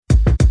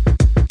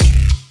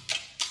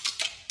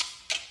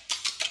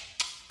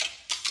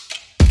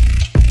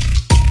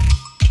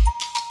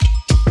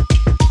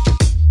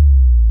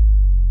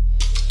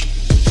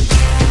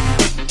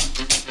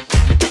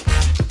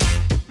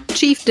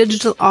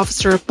Digital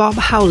Officer Bob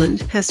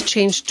Howland has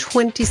changed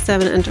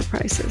 27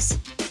 enterprises.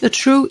 A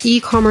true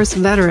e-commerce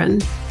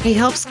veteran, he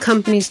helps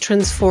companies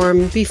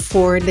transform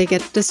before they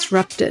get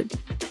disrupted.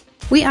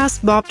 We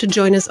asked Bob to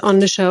join us on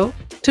the show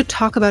to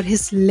talk about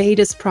his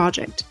latest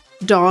project,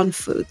 Dawn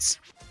Foods.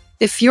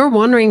 If you're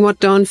wondering what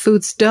Dawn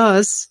Foods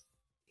does,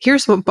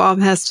 here's what Bob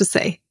has to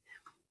say.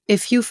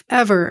 If you've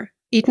ever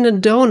eaten a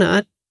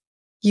donut,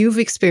 you've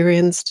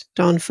experienced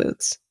Dawn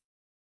Foods.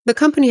 The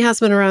company has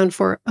been around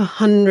for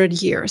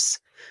 100 years,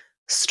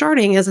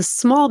 starting as a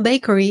small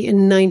bakery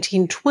in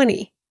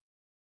 1920.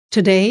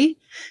 Today,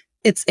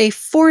 it's a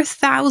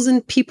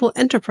 4,000 people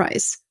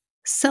enterprise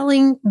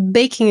selling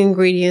baking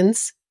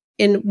ingredients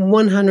in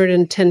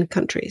 110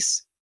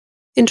 countries.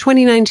 In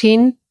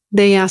 2019,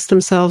 they asked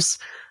themselves,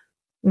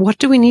 what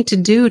do we need to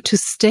do to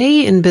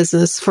stay in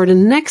business for the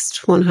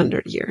next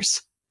 100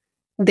 years?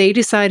 They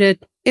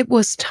decided it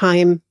was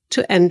time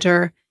to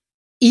enter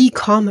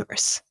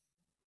e-commerce.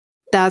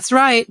 That's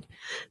right.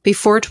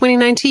 Before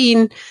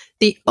 2019,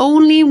 the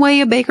only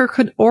way a baker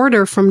could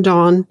order from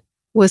Dawn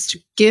was to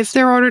give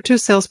their order to a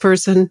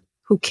salesperson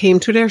who came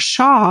to their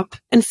shop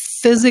and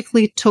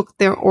physically took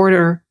their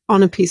order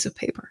on a piece of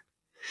paper.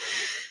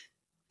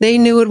 They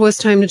knew it was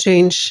time to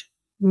change.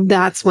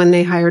 That's when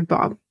they hired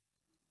Bob.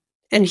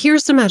 And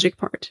here's the magic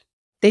part.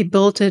 They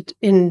built it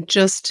in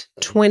just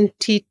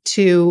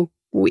 22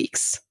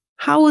 weeks.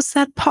 How was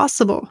that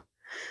possible?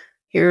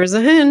 Here's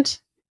a hint.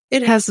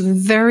 It has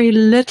very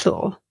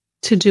little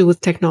to do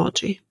with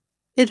technology.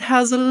 It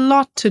has a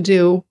lot to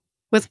do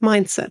with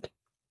mindset.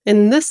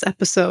 In this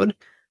episode,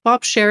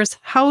 Bob shares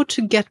how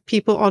to get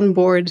people on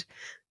board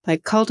by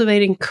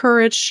cultivating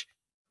courage,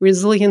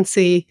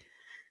 resiliency,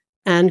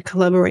 and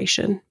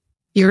collaboration.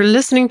 You're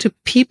listening to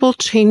People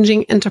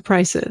Changing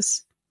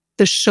Enterprises,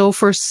 the show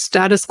for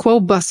status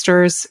quo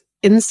busters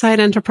inside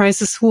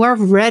enterprises who are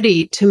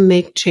ready to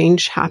make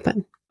change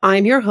happen.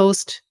 I'm your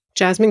host,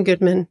 Jasmine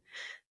Goodman,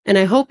 and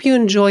I hope you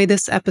enjoy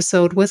this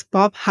episode with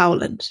Bob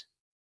Howland.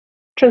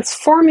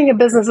 Transforming a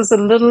business is a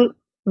little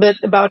bit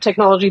about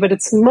technology, but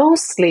it's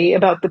mostly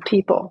about the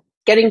people.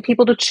 Getting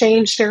people to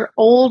change their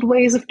old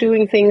ways of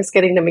doing things,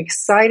 getting them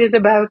excited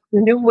about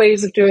new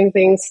ways of doing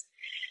things,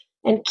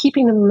 and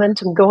keeping the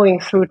momentum going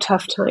through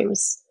tough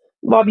times.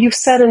 Bob, you've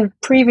said in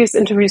previous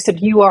interviews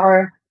that you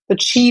are the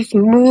chief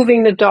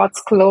moving the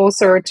dots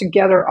closer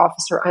together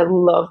officer. I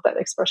love that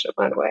expression,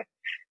 by the way.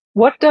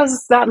 What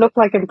does that look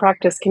like in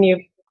practice? Can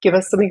you give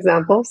us some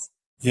examples?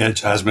 Yeah,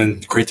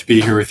 Jasmine, great to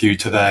be here with you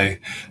today.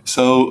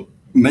 So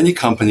many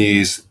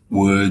companies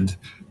would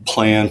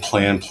plan,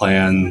 talk,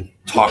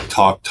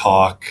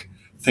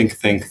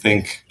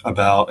 think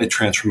about a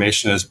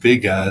transformation as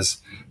big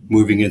as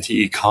moving into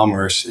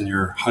e-commerce in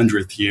your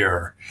 100th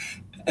year.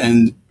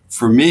 And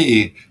for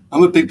me,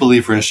 I'm a big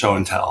believer in show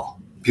and tell.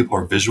 People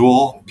are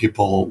visual,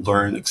 people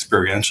learn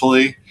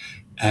experientially,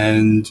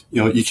 and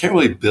you can't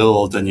really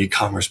build an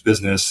e-commerce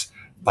business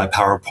by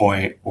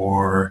PowerPoint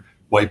or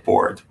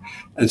whiteboard.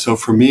 And so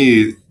for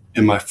me,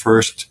 in my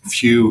first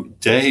few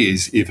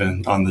days,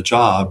 even on the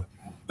job,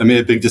 I made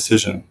a big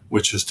decision,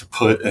 which is to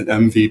put an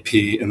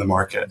MVP in the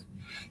market.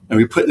 And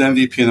we put an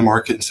MVP in the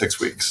market in 6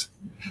 weeks.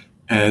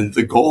 And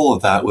the goal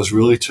of that was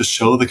really to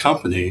show the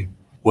company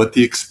what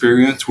the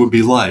experience would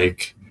be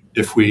like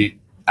if we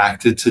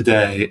acted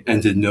today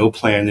and did no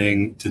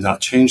planning, did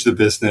not change the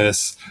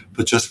business,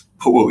 but just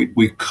put what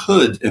we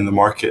could in the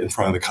market in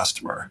front of the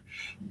customer.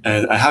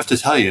 And I have to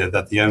tell you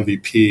that the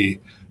MVP,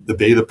 the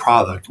beta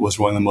product, was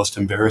one of the most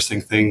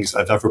embarrassing things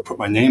I've ever put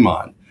my name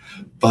on.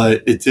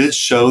 But it did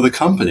show the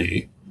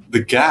company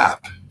the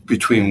gap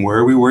between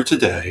where we were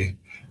today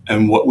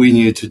and what we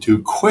needed to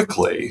do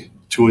quickly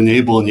to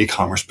enable an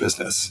e-commerce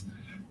business.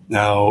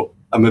 Now,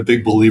 I'm a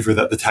big believer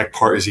that the tech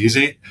part is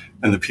easy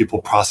and the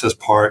people process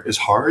part is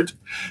hard.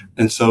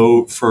 And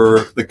so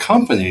for the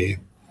company,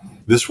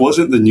 this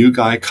wasn't the new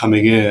guy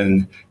coming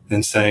in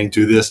and saying,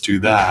 do this, do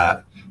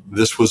that.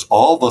 This was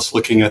all of us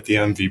looking at the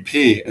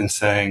MVP and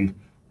saying,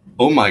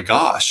 oh my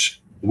gosh,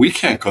 we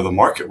can't go to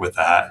market with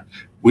that.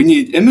 We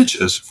need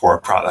images for our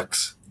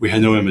products. We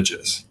had no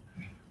images.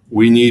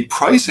 We need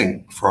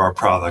pricing for our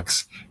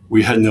products.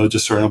 We had no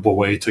discernible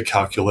way to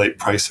calculate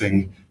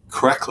pricing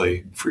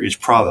correctly for each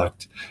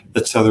product,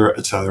 et cetera,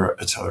 et cetera,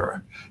 et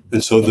cetera.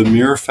 And so the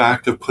mere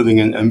fact of putting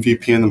an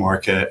MVP in the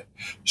market,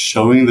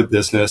 showing the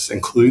business,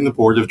 including the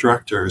board of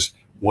directors,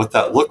 what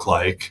that looked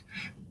like,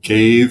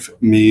 gave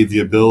me the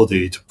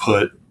ability to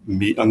put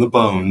meat on the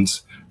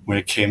bones when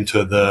it came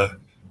to the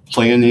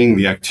planning,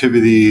 the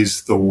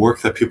activities, the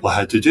work that people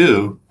had to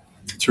do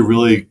to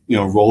really,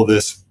 roll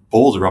this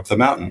boulder up the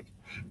mountain.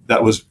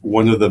 That was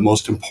one of the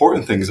most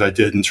important things I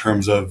did in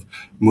terms of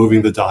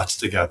moving the dots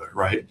together,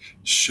 right?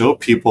 Show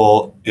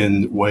people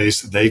in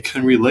ways that they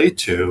can relate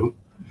to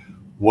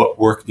what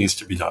work needs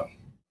to be done.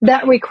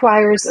 That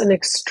requires an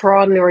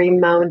extraordinary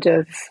amount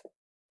of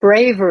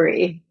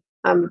bravery,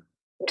 I'm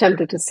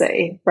tempted to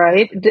say,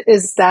 right?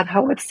 Is that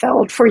how it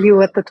felt for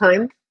you at the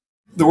time?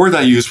 The word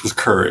I used was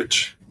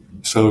courage.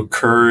 So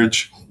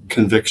courage,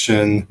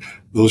 conviction,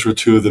 Those were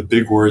two of the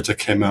big words that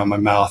came out of my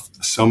mouth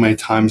so many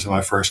times in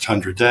my first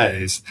 100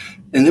 days.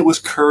 And it was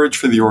courage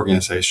for the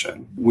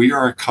organization. We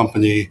are a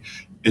company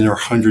in our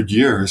 100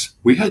 years.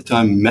 We had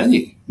done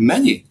many,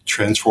 many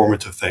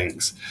transformative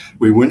things.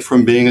 We went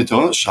from being a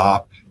donut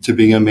shop to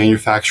being a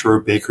manufacturer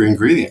of bakery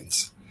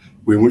ingredients.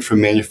 We went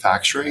from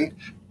manufacturing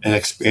and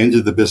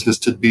expanded the business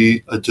to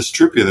be a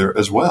distributor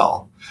as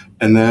well.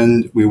 And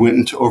then we went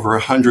into over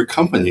 100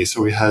 companies.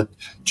 So we had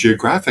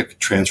geographic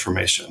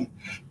transformation.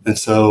 And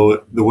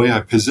so the way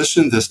I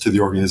positioned this to the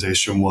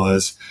organization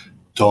was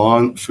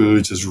Dawn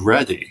Foods is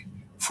ready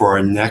for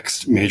our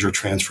next major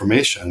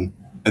transformation.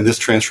 And this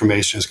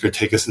transformation is going to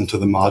take us into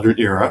the modern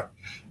era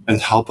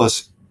and help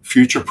us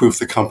future-proof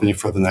the company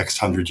for the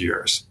next 100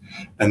 years.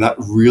 And that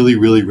really,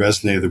 really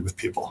resonated with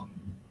people.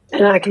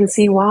 And I can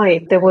see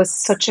why. There was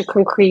such a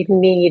concrete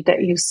need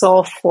that you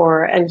solved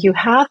for, and you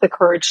had the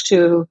courage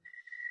to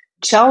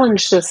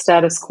challenge the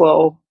status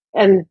quo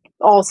and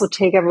also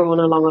take everyone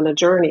along on a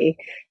journey.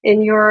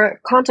 In your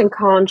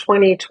ContentCon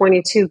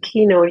 2022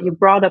 keynote, you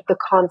brought up the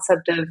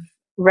concept of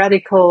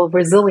radical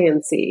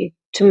resiliency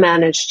to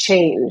manage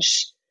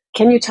change.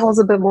 Can you tell us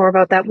a bit more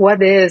about that?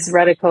 What is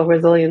radical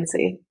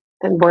resiliency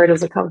and where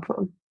does it come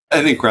from?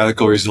 I think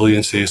radical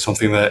resiliency is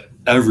something that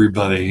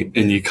everybody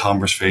in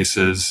e-commerce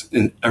faces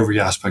in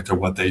every aspect of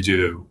what they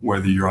do,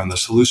 whether you're on the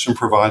solution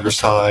provider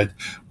side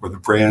or the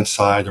brand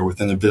side or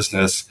within a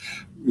business.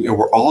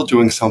 We're all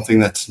doing something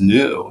that's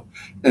new.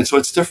 And so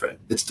it's different.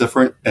 It's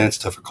different and it's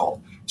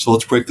difficult. So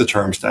let's break the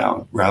terms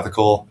down.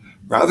 Radical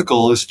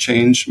is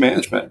change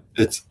management.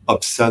 It's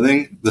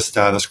upsetting the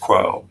status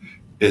quo.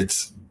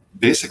 It's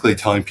basically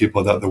telling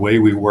people that the way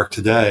we work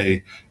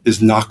today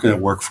is not going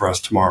to work for us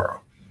tomorrow.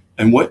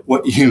 And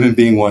what human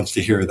being wants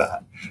to hear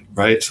that,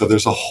 right? So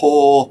there's a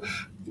whole,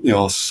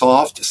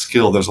 soft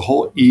skill. There's a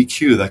whole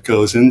EQ that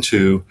goes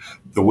into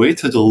the way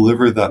to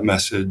deliver that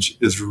message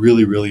is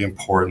really, really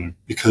important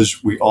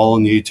because we all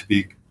need to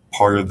be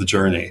part of the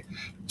journey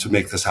to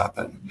make this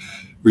happen.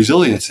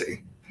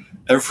 Resiliency.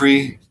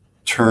 Every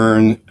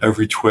turn,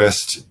 every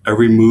twist,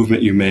 every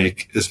movement you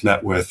make is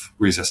met with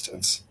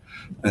resistance.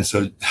 And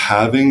so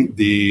having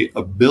the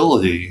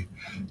ability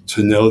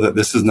to know that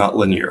this is not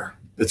linear,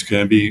 it's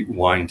going to be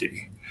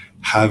windy.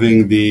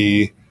 Having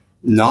the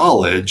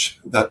knowledge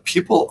that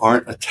people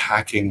aren't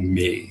attacking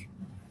me.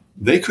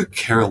 They could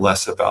care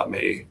less about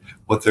me.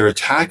 What they're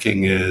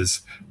attacking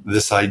is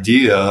this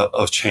idea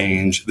of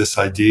change, this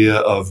idea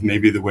of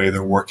maybe the way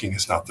they're working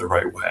is not the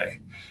right way.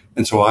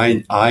 And so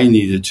I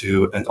needed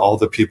to, and all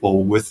the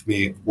people with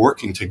me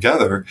working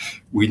together,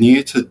 we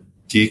needed to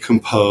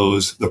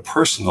decompose the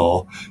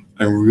personal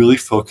and really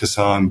focus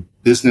on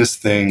business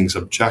things,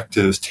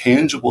 objectives,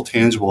 tangible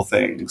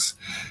things.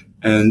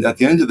 And at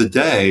the end of the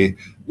day,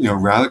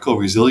 radical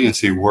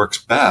resiliency works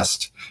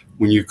best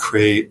when you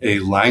create a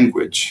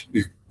language,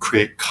 you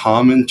create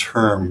common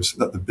terms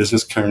that the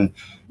business can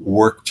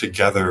work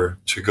together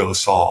to go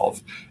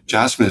solve.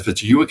 Jasmine, if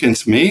it's you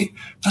against me,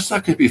 that's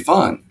not going to be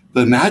fun.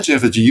 But imagine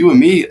if it's you and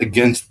me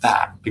against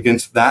that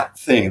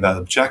thing, that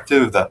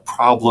objective, that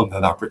problem,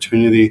 that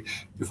opportunity.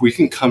 If we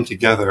can come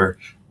together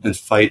and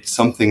fight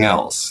something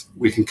else,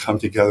 we can come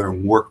together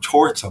and work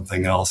towards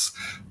something else.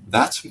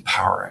 That's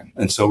empowering.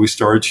 And so we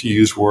started to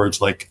use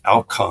words like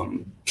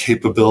outcome,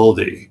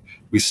 capability.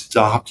 We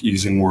stopped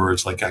using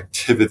words like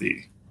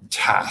activity,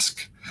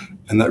 task.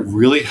 And that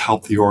really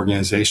helped the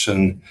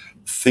organization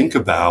think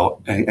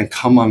about and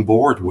come on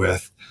board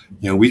with,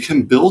 we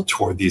can build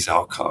toward these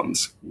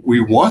outcomes. We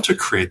want to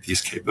create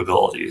these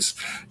capabilities.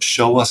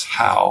 Show us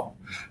how.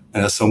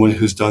 And as someone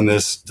who's done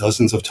this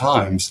dozens of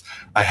times,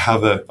 I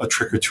have a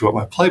trick or two up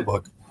my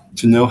playbook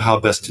to know how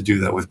best to do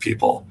that with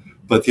people.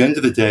 But at the end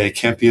of the day, it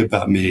can't be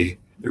about me.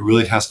 It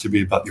really has to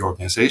be about the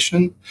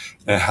organization,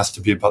 and it has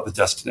to be about the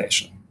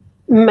destination.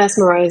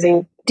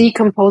 Mesmerizing,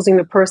 decomposing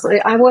the person.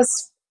 I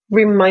was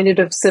reminded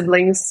of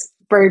siblings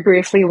very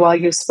briefly while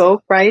you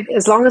spoke, right?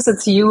 As long as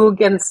it's you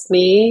against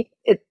me,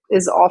 it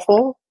is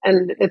awful.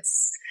 And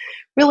it's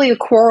really a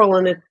quarrel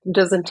and it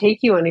doesn't take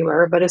you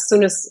anywhere. But as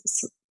soon as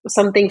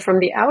something from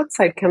the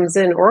outside comes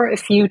in, or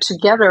if you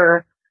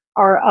together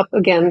are up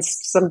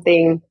against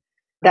something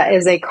that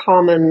is a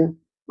common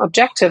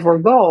objective or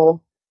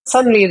goal,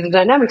 suddenly the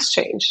dynamics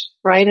change,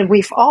 right? And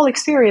we've all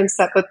experienced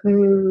that, but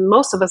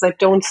most of us, I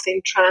don't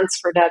think,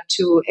 transfer that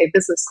to a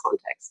business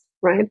context,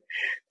 right?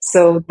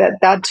 So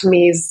that to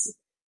me is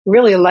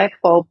really a light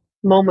bulb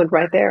moment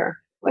right there.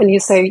 When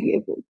you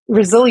say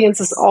resilience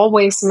is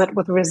always met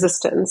with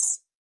resistance,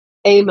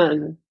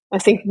 amen. I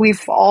think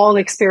we've all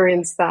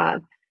experienced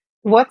that.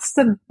 What's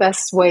the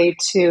best way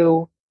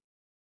to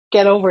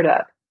get over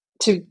that,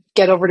 to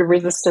get over the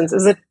resistance?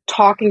 Is it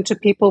talking to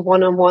people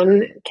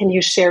one-on-one? Can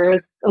you share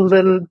a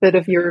little bit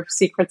of your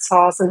secret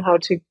sauce and how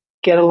to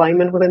get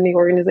alignment within the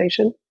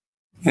organization?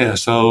 Yeah,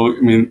 so,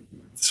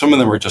 some of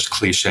them are just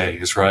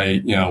cliches,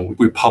 right?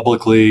 We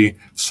publicly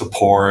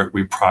support,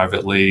 we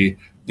privately,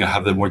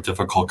 have the more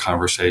difficult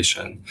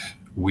conversation.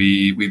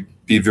 We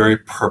be very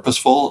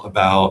purposeful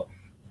about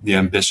the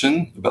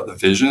ambition, about the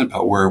vision,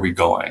 about where are we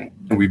going.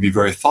 And we'd be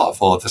very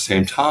thoughtful at the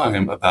same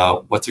time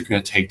about what's it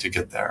going to take to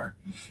get there.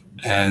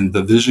 And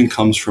the vision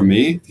comes from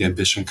me, the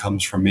ambition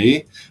comes from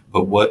me,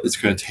 but what it's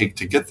going to take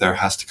to get there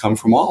has to come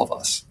from all of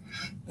us.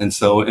 And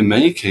so in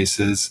many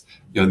cases,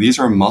 these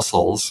are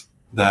muscles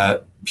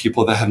that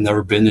people that have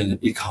never been in an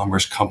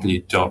e-commerce company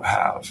don't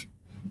have.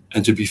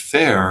 And to be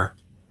fair,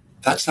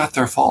 that's not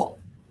their fault.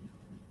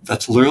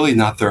 That's literally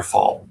not their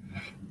fault.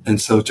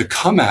 And so to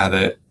come at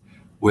it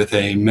with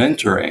a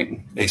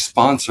mentoring, a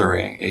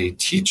sponsoring, a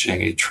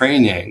teaching, a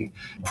training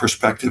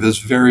perspective is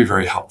very,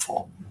 very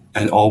helpful.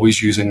 And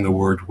always using the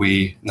word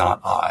we, not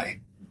I,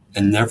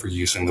 and never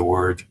using the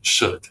word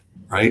should,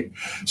 right?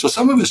 So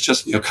some of it's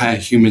just, kind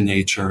of human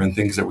nature and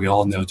things that we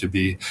all know to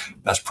be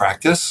best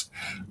practice.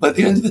 But at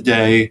the end of the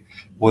day,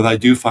 what I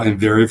do find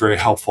very, very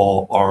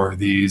helpful are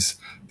these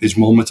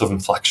moments of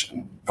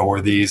inflection,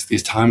 or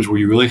these times where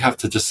you really have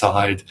to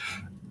decide,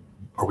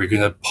 are we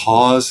going to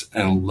pause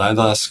and let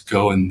us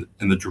go in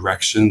the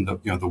direction,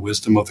 the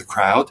wisdom of the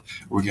crowd?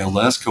 Are we going to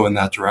let us go in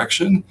that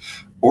direction?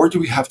 Or do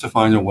we have to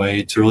find a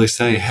way to really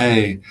say,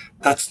 hey,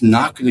 that's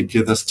not going to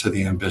get us to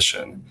the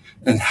ambition?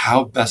 And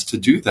how best to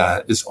do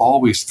that is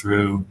always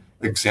through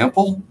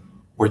example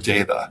or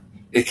data.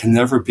 It can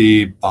never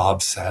be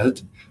Bob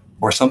said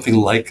or something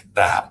like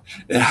that.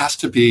 It has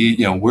to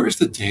be, where's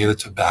the data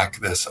to back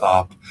this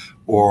up?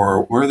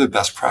 Or where are the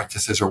best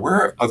practices? Or where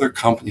are other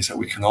companies that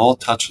we can all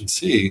touch and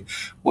see?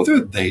 What are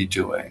they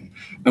doing?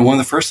 And one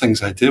of the first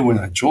things I did when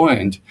I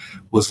joined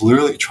was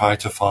literally try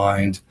to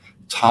find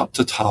top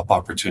to top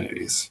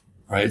opportunities,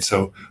 right?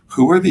 So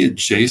who are the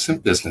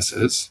adjacent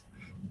businesses,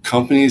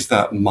 companies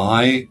that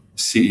my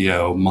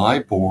CEO, my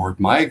board,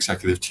 my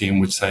executive team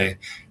would say,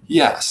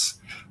 yes,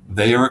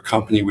 they are a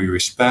company we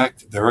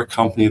respect. They're a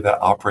company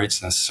that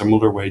operates in a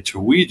similar way to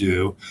we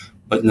do,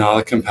 but not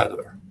a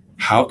competitor.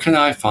 How can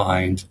I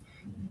find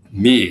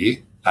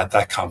me at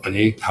that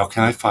company? How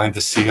can I find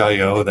the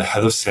CIO, the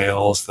head of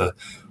sales, the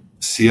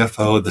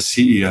CFO, the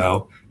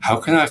CEO? How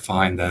can I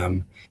find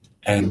them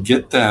and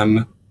get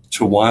them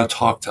to want to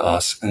talk to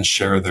us and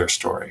share their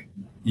story?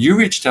 You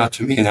reached out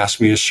to me and asked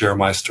me to share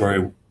my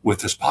story with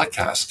this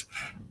podcast.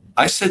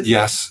 I said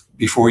yes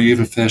before you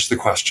even finished the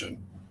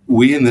question.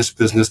 We in this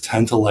business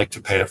tend to like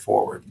to pay it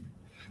forward.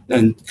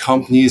 And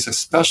companies,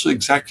 especially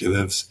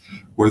executives,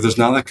 where there's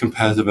not a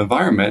competitive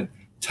environment,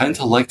 tend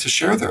to like to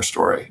share their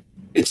story.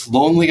 It's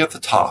lonely at the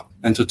top.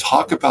 And to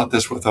talk about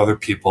this with other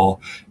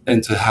people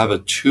and to have a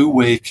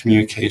two-way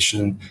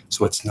communication,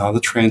 so it's not a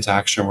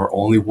transaction where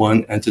only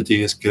one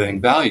entity is getting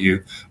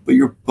value, but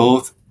you're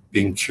both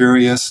being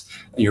curious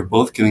and you're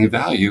both getting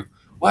value.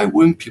 Why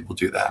wouldn't people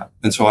do that?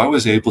 And so I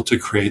was able to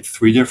create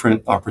 3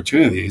 different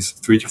opportunities,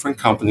 3 different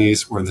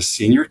companies where the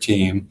senior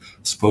team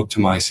spoke to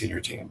my senior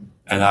team.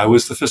 And I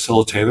was the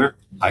facilitator.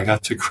 I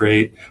got to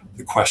create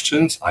the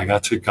questions. I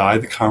got to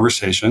guide the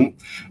conversation.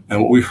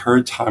 And what we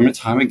heard time and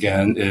time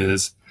again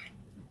is,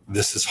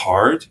 this is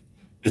hard.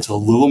 It's a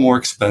little more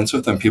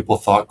expensive than people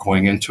thought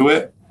going into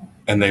it.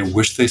 And they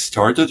wish they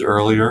started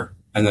earlier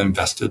and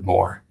invested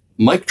more.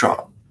 Mic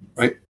drop,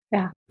 right?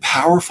 Yeah.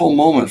 Powerful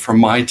moment from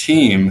my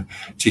team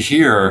to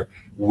hear,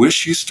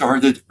 wish you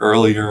started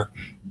earlier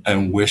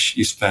and wish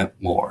you spent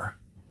more.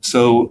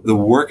 So the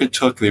work it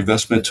took, the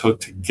investment it took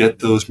to get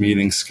those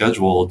meetings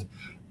scheduled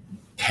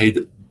paid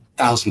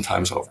 1,000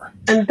 times over.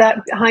 And that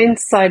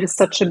hindsight is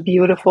such a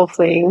beautiful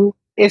thing.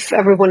 If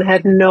everyone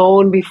had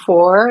known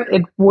before,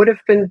 it would have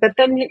been, but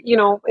then,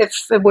 if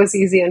it was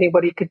easy,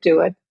 anybody could do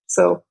it.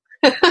 So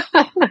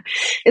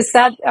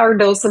are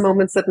those the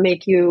moments that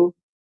make you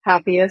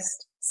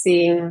happiest,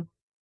 seeing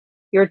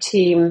your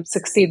team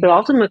succeed, but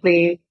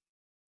ultimately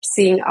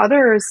seeing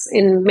others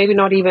in maybe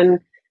not even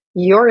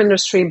your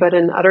industry, but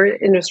in other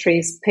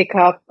industries pick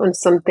up on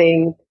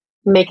something,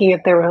 making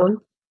it their own?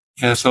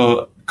 Yeah,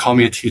 so call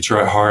me a teacher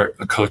at heart,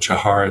 a coach at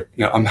heart.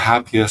 I'm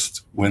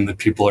happiest when the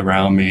people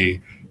around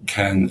me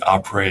can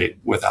operate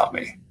without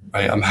me,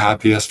 right? I'm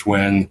happiest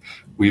when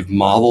we've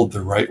modeled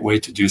the right way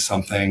to do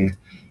something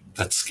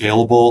that's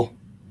scalable,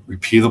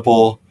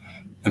 repeatable,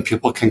 and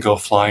people can go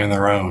fly on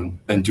their own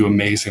and do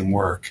amazing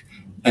work.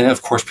 And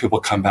of course, people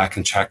come back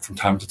and check from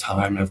time to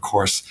time. And of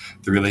course,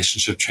 the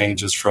relationship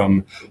changes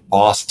from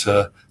boss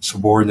to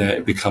subordinate.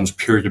 It becomes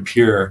peer to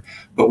peer.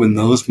 But when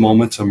those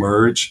moments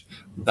emerge,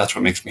 that's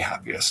what makes me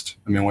happiest.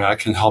 I mean, when I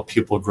can help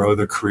people grow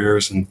their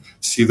careers and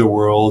see the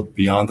world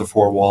beyond the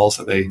 4 walls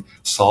that they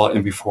saw it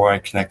in before I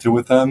connected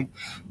with them,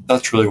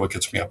 that's really what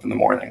gets me up in the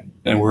morning.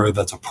 And whether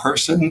that's a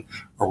person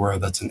or whether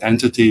that's an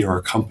entity or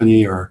a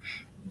company, or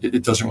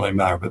it doesn't really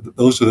matter. But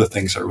those are the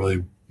things that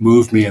really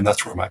move me. And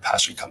that's where my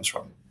passion comes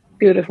from.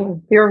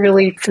 Beautiful. You're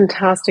really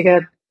fantastic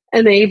at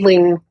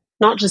enabling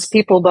not just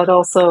people, but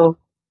also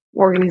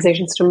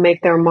organizations to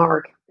make their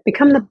mark,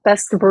 become the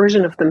best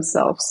version of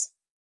themselves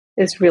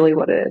is really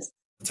what it is.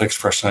 It's an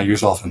expression I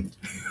use often.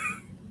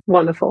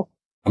 Wonderful.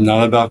 I'm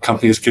not about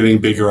companies getting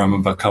bigger. I'm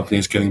about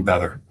companies getting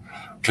better.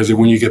 Because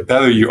when you get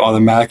better, you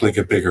automatically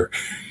get bigger.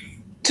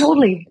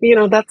 Totally.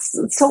 That's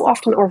so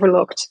often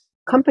overlooked.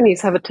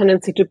 companies have a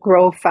tendency to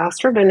grow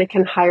faster than they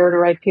can hire the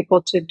right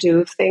people to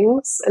do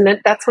things. And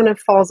that's when it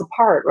falls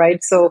apart,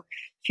 right? So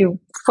if you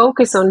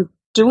focus on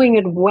doing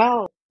it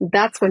well,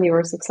 that's when you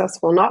are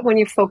successful, not when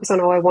you focus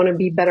on, oh, I want to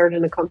be better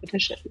than the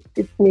competition.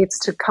 It needs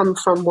to come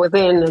from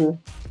within,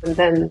 and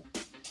then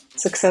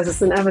success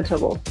is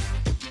inevitable.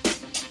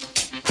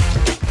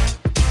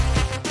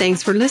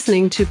 Thanks for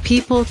listening to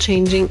People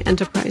Changing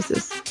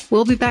Enterprises.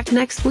 We'll be back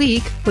next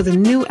week with a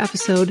new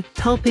episode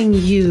helping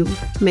you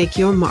make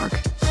your mark.